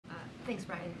Thanks,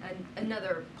 Brian.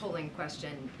 Another polling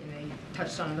question. You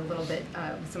touched on it a little bit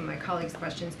with some of my colleagues'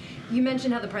 questions. You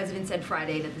mentioned how the president said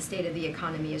Friday that the state of the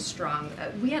economy is strong.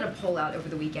 We had a poll out over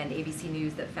the weekend, ABC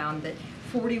News, that found that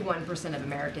 41% of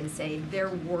Americans say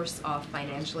they're worse off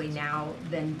financially now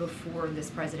than before this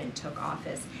president took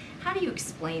office. How do you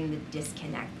explain the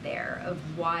disconnect there of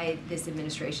why this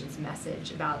administration's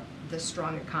message about the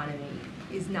strong economy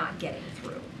is not getting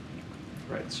through?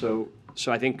 Right. So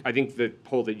I think the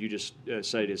poll that you just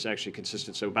cited is actually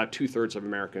consistent. So about 2/3 of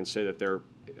Americans say that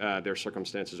their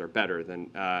circumstances are better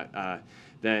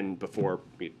than before.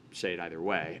 You say it either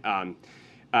way. And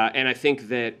I think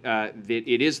that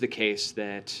it is the case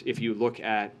that if you look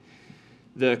at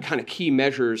the kind of key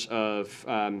measures of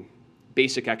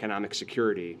basic economic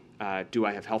security, do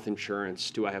I have health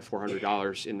insurance? Do I have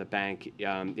 $400 in the bank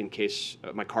in case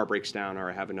my car breaks down or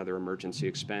I have another emergency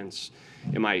expense?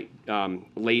 Am I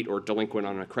late or delinquent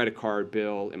on a credit card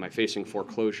bill? Am I facing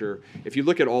foreclosure? If you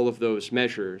look at all of those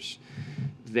measures,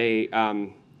 they,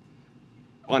 on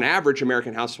average,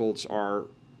 American households are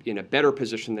in a better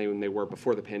position than they were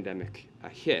before the pandemic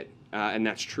hit. And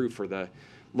that's true for the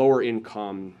lower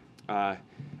income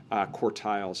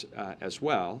quartiles as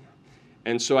well.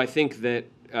 And so I think that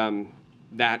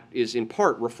that is in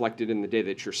part reflected in the data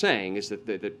that you're saying, is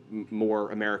that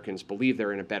more Americans believe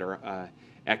they're in a better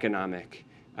economic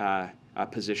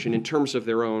position in terms of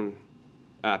their own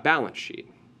balance sheet,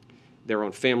 their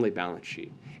own family balance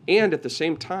sheet. And at the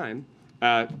same time,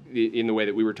 in the way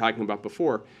that we were talking about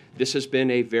before, this has been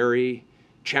a very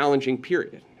challenging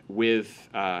period with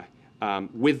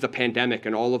the pandemic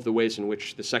and all of the ways in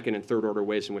which the second and third order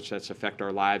ways in which that's affect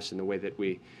our lives and the way that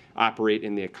we operate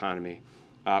in the economy,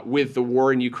 with the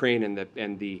war in Ukraine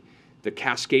and the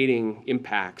cascading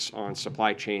impacts on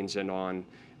supply chains and on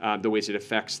the ways it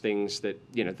affects things that,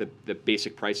 the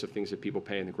basic price of things that people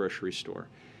pay in the grocery store.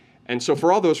 And so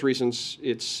for all those reasons,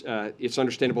 it's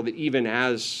understandable that even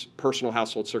as personal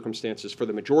household circumstances for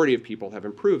the majority of people have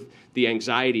improved, the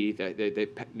anxiety,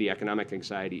 the economic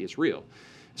anxiety is real.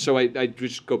 So I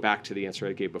just go back to the answer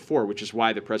I gave before, which is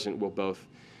why the president will both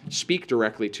speak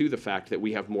directly to the fact that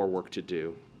we have more work to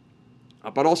do,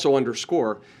 but also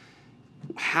underscore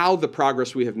how the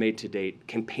progress we have made to date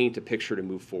can paint a picture to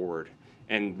move forward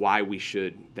and why we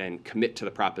should then commit to the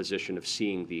proposition of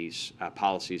seeing these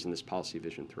policies and this policy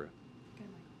vision through.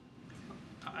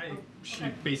 She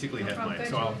basically had mine,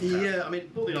 so I'll... Yeah, I mean,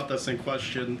 building off that same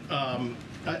question,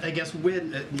 I guess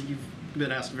when you've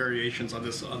been asked variations on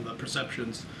this, on the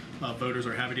perceptions voters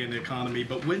are having in the economy,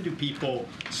 but when do people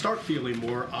start feeling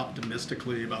more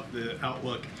optimistically about the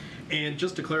outlook? And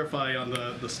just to clarify on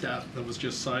the stat that was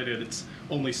just cited, it's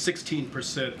only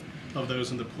 16% of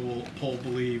those in the poll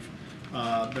believe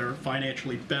they're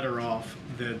financially better off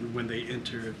than when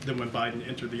Biden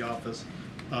entered the office,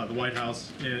 the White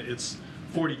House. It's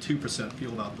 42%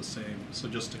 feel about the same. So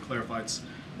just to clarify, it's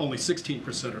only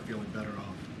 16% are feeling better off.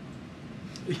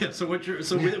 Yeah. So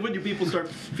when do people start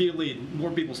feeling, more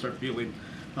people start feeling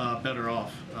better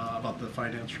off about the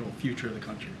financial future of the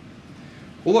country?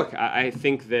 Well, look, I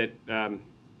think that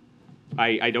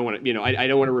I don't want to, I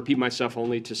don't want to repeat myself,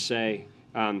 only to say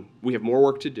we have more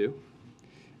work to do.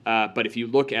 But if you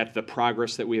look at the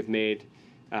progress that we have made,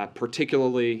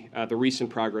 particularly the recent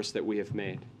progress that we have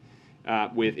made,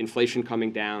 with inflation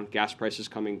coming down, gas prices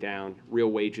coming down,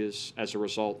 real wages as a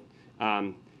result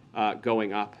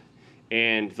going up,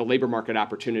 and the labor market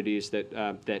opportunities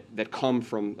that come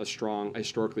from a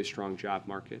historically strong job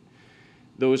market.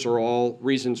 Those are all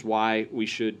reasons why we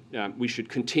should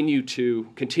continue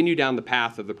down the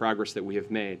path of the progress that we have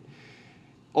made.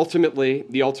 Ultimately,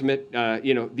 the ultimate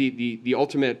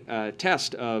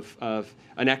test of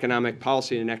an economic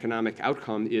policy and an economic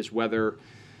outcome is whether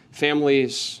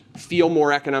families feel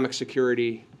more economic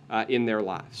security in their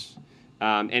lives.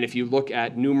 And if you look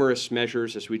at numerous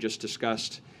measures, as we just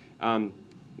discussed,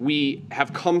 we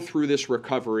have come through this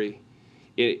recovery,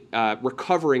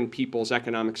 recovering people's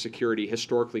economic security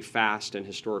historically fast and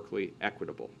historically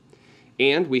equitable.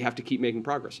 And we have to keep making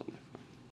progress on that.